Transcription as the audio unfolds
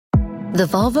The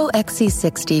Volvo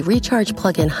XC60 Recharge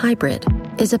Plug-in Hybrid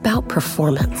is about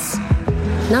performance.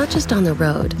 Not just on the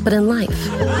road, but in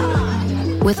life.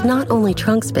 With not only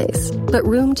trunk space, but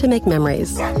room to make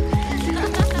memories.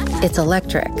 It's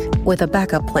electric, with a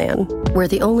backup plan, where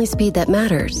the only speed that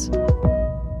matters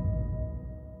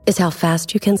is how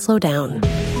fast you can slow down.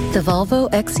 The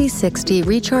Volvo XC60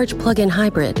 Recharge Plug-in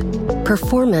Hybrid.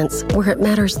 Performance where it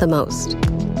matters the most.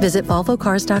 Visit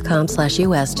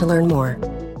volvocars.com/US to learn more.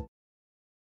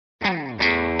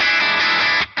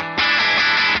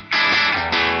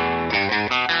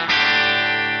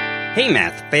 Hey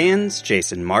math fans,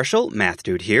 Jason Marshall, Math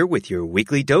Dude here with your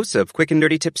weekly dose of quick and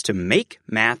dirty tips to make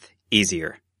math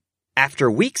easier. After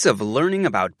weeks of learning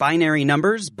about binary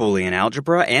numbers, Boolean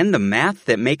algebra, and the math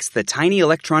that makes the tiny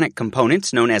electronic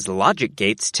components known as logic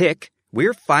gates tick,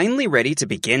 we're finally ready to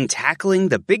begin tackling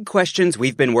the big questions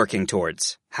we've been working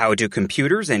towards. How do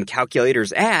computers and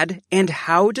calculators add, and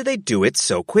how do they do it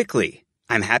so quickly?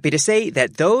 I'm happy to say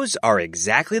that those are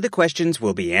exactly the questions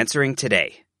we'll be answering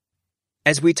today.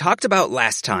 As we talked about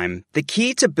last time, the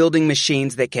key to building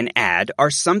machines that can add are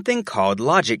something called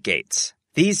logic gates.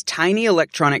 These tiny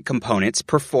electronic components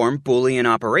perform Boolean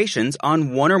operations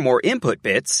on one or more input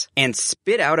bits and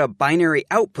spit out a binary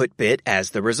output bit as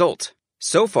the result.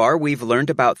 So far, we've learned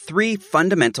about 3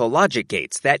 fundamental logic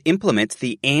gates that implement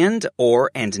the AND, OR,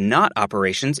 and NOT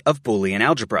operations of Boolean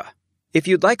algebra. If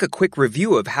you'd like a quick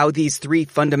review of how these 3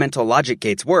 fundamental logic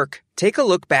gates work, take a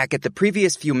look back at the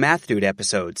previous few Math Dude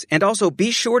episodes, and also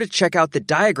be sure to check out the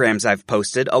diagrams I've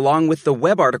posted along with the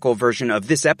web article version of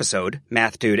this episode,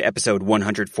 Math Dude episode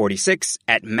 146,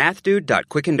 at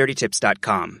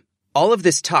mathdude.quickanddirtytips.com. All of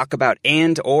this talk about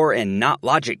AND, OR, and NOT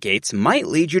logic gates might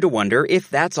lead you to wonder if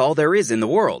that's all there is in the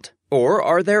world. Or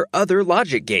are there other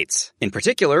logic gates? In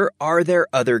particular, are there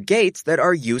other gates that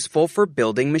are useful for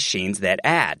building machines that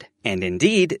add? And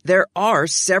indeed, there are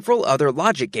several other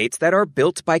logic gates that are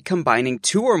built by combining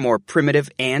 2 or more primitive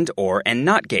AND, OR, and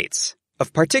NOT gates.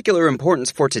 Of particular importance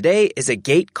for today is a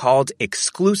gate called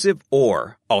exclusive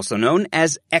OR, also known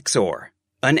as XOR.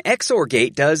 An XOR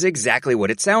gate does exactly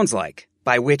what it sounds like.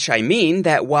 By which I mean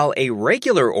that while a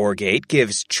regular OR gate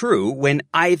gives true when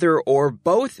either or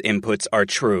both inputs are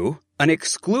true, an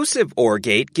exclusive OR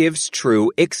gate gives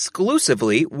true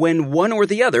exclusively when one or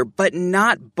the other, but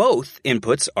not both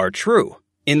inputs are true.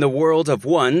 In the world of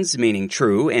ones, meaning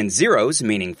true, and zeros,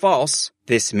 meaning false,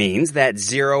 this means that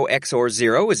 0 XOR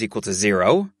 0 is equal to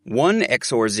 0, 1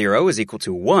 XOR 0 is equal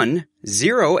to 1,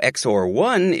 0 XOR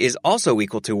 1 is also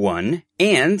equal to 1,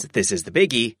 and, this is the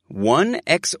biggie, 1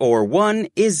 XOR 1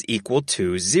 is equal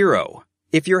to 0.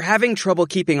 If you're having trouble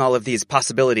keeping all of these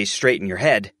possibilities straight in your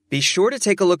head, be sure to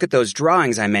take a look at those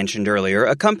drawings I mentioned earlier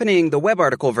accompanying the web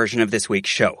article version of this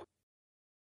week's show.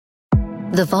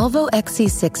 The Volvo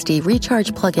XC60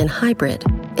 Recharge Plug-in Hybrid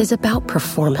is about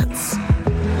performance.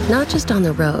 Not just on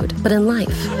the road, but in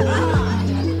life.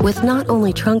 With not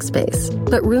only trunk space,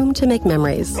 but room to make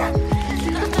memories.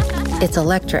 It's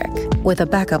electric, with a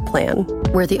backup plan,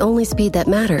 where the only speed that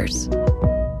matters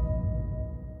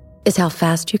is how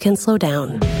fast you can slow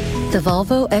down. The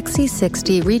Volvo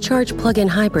XC60 Recharge Plug-in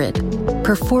Hybrid.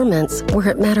 Performance where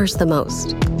it matters the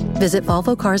most. Visit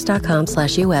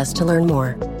volvocars.com/US to learn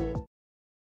more.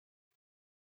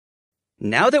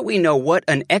 Now that we know what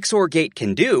an XOR gate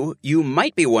can do, you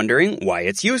might be wondering why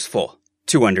it's useful.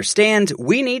 To understand,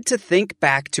 we need to think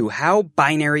back to how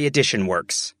binary addition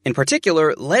works. In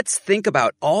particular, let's think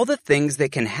about all the things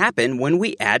that can happen when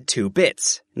we add 2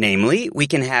 bits. Namely, we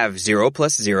can have 0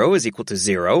 plus 0 is equal to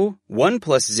 0, 1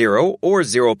 plus 0 or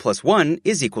 0 plus 1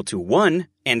 is equal to 1,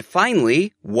 and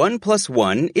finally, 1 plus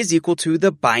 1 is equal to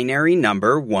the binary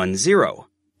number 1, 0.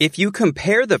 If you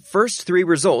compare the first 3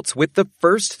 results with the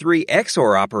first 3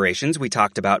 XOR operations we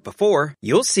talked about before,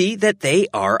 you'll see that they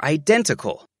are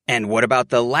identical. And what about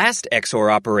the last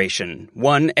XOR operation?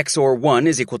 1 XOR 1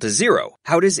 is equal to 0.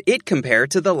 How does it compare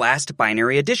to the last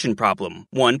binary addition problem?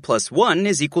 1 plus 1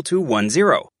 is equal to 1,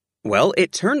 0. Well,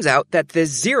 it turns out that the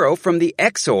 0 from the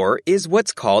XOR is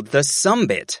what's called the sum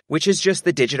bit, which is just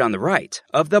the digit on the right,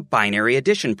 of the binary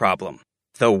addition problem.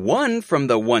 The 1 from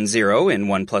the 1, 0 in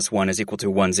 1 plus 1 is equal to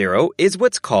 1, 0 is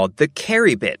what's called the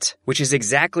carry bit, which is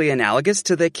exactly analogous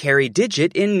to the carry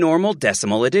digit in normal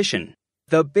decimal addition.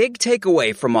 The big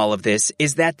takeaway from all of this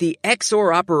is that the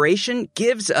XOR operation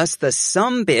gives us the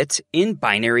sum bit in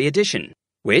binary addition,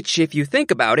 which, if you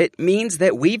think about it, means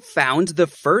that we've found the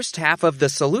first half of the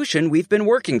solution we've been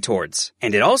working towards.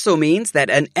 And it also means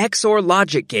that an XOR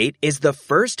logic gate is the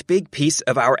first big piece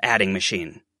of our adding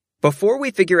machine. Before we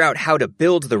figure out how to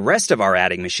build the rest of our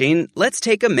adding machine, let's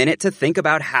take a minute to think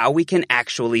about how we can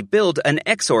actually build an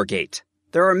XOR gate.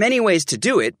 There are many ways to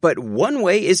do it, but one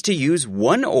way is to use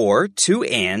one OR, two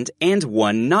and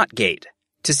one NOT gate.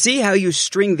 To see how you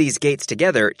string these gates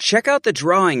together, check out the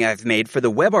drawing I've made for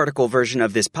the web article version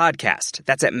of this podcast.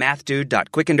 That's at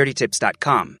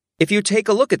mathdude.quickanddirtytips.com. If you take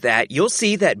a look at that, you'll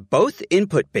see that both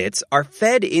input bits are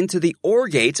fed into the OR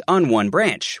gate on one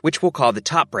branch, which we'll call the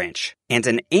top branch, and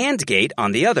an AND gate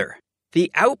on the other.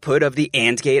 The output of the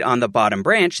AND gate on the bottom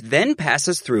branch then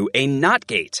passes through a NOT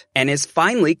gate and is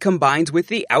finally combined with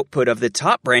the output of the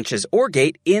top branch's OR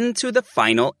gate into the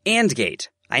final AND gate.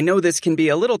 I know this can be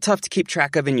a little tough to keep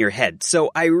track of in your head,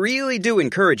 so I really do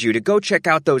encourage you to go check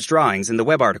out those drawings in the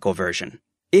web article version.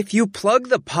 If you plug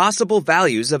the possible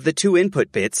values of the two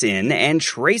input bits in and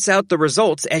trace out the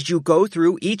results as you go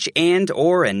through each AND,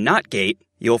 OR, and NOT gate,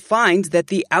 you'll find that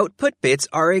the output bits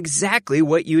are exactly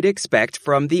what you'd expect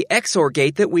from the XOR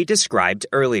gate that we described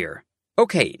earlier.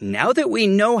 Okay, now that we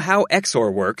know how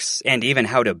XOR works, and even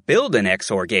how to build an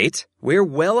XOR gate, we're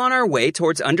well on our way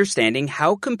towards understanding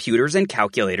how computers and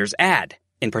calculators add.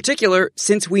 In particular,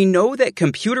 since we know that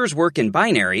computers work in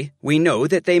binary, we know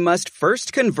that they must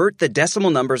first convert the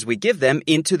decimal numbers we give them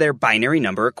into their binary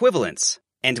number equivalents.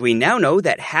 And we now know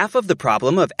that half of the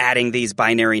problem of adding these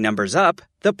binary numbers up,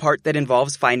 the part that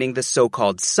involves finding the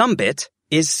so-called sum bit,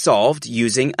 is solved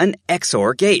using an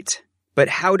XOR gate. But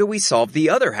how do we solve the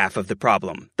other half of the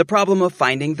problem of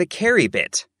finding the carry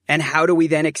bit? And how do we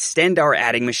then extend our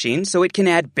adding machine so it can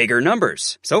add bigger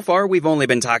numbers? So far, we've only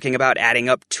been talking about adding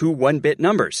up two 1-bit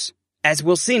numbers. As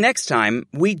we'll see next time,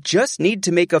 we just need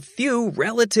to make a few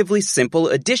relatively simple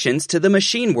additions to the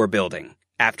machine we're building.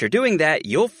 After doing that,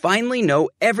 you'll finally know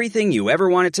everything you ever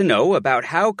wanted to know about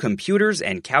how computers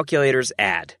and calculators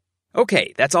add.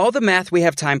 Okay, that's all the math we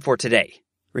have time for today.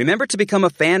 Remember to become a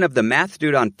fan of The Math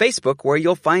Dude on Facebook, where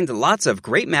you'll find lots of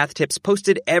great math tips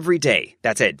posted every day.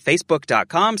 That's at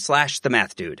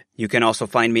facebook.com/TheMathDude. You can also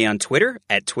find me on Twitter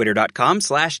at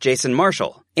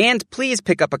twitter.com/JasonMarshall. And please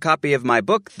pick up a copy of my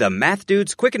book, The Math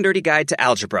Dude's Quick and Dirty Guide to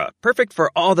Algebra, perfect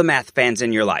for all the math fans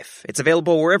in your life. It's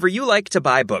available wherever you like to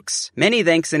buy books. Many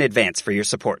thanks in advance for your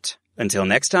support. Until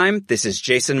next time, this is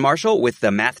Jason Marshall with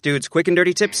The Math Dude's Quick and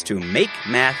Dirty Tips to make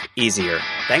math easier.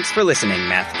 Thanks for listening,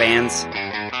 math fans.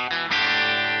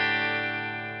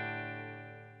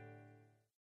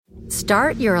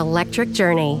 Start your electric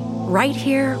journey right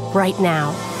here, right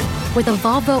now. With a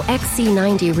Volvo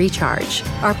XC90 Recharge,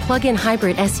 our plug-in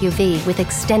hybrid SUV with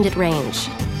extended range.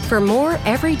 For more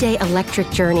everyday electric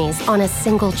journeys on a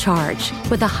single charge,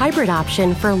 with a hybrid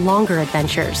option for longer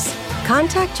adventures.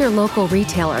 Contact your local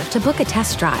retailer to book a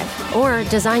test drive or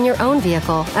design your own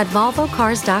vehicle at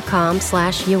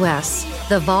volvocars.com/US.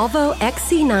 The Volvo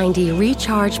XC90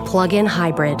 Recharge plug-in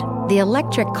hybrid, the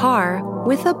electric car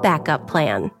with a backup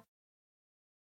plan.